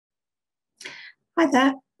Hi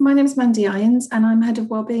there, my name is Mandy Irons and I'm Head of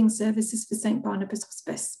Wellbeing Services for St Barnabas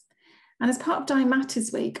Hospice. And as part of Dying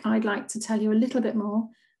Matters Week, I'd like to tell you a little bit more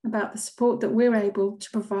about the support that we're able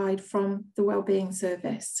to provide from the Wellbeing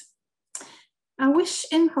Service. Our wish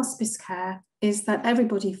in hospice care is that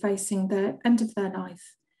everybody facing the end of their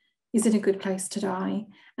life is in a good place to die.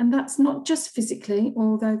 And that's not just physically,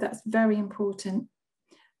 although that's very important,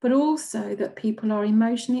 but also that people are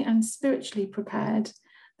emotionally and spiritually prepared,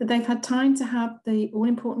 that they've had time to have the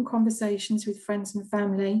all-important conversations with friends and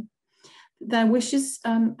family, their wishes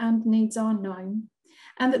and needs are known,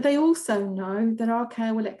 and that they also know that our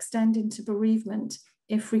care will extend into bereavement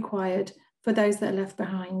if required for those that are left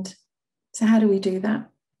behind. So how do we do that?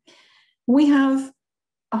 We have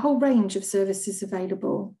a whole range of services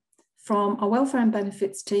available from our welfare and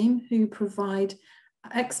benefits team, who provide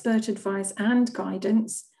expert advice and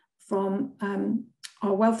guidance from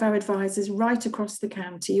our welfare advisors right across the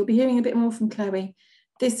county. You'll be hearing a bit more from Chloe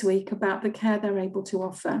this week about the care they're able to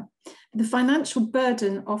offer. The financial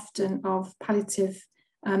burden often of palliative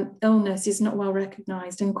illness is not well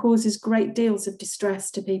recognised and causes great deals of distress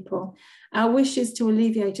to people. Our wish is to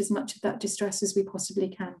alleviate as much of that distress as we possibly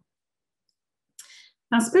can.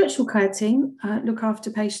 Our spiritual care team look after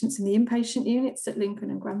patients in the inpatient units at Lincoln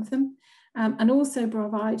and Grantham, and also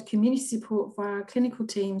provide community support via our clinical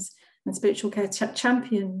teams and spiritual care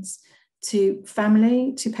champions to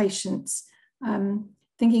family, to patients,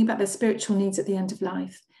 thinking about their spiritual needs at the end of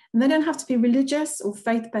life. And they don't have to be religious or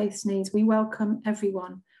faith-based needs. We welcome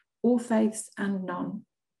everyone, all faiths and none.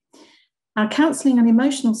 Our counselling and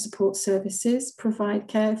emotional support services provide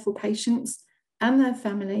care for patients and their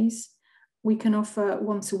families. We can offer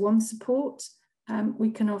one-to-one support. We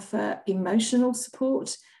can offer emotional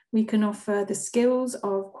support. We can offer the skills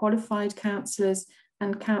of qualified counsellors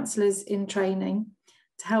and counsellors in training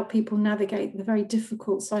to help people navigate the very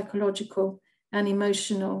difficult psychological and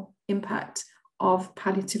emotional impact of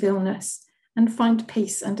palliative illness and find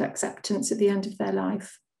peace and acceptance at the end of their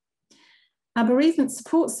life. Our bereavement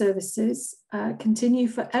support services continue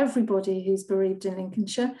for everybody who's bereaved in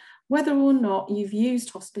Lincolnshire, whether or not you've used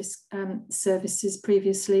hospice services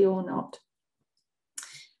previously or not.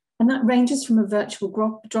 And that ranges from a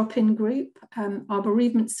virtual drop-in group. Our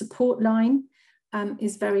bereavement support line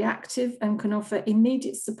is very active and can offer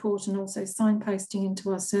immediate support and also signposting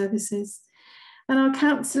into our services. And our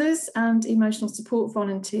counsellors and emotional support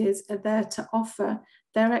volunteers are there to offer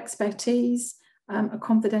their expertise, a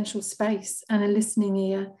confidential space and a listening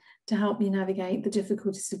ear to help you navigate the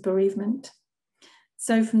difficulties of bereavement.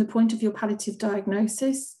 So from the point of your palliative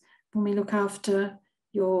diagnosis, when we look after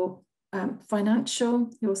your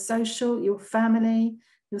financial, your social, your family,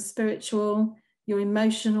 your spiritual, your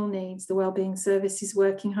emotional needs, the Wellbeing Service is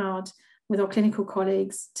working hard with our clinical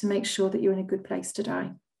colleagues to make sure that you're in a good place to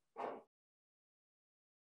die.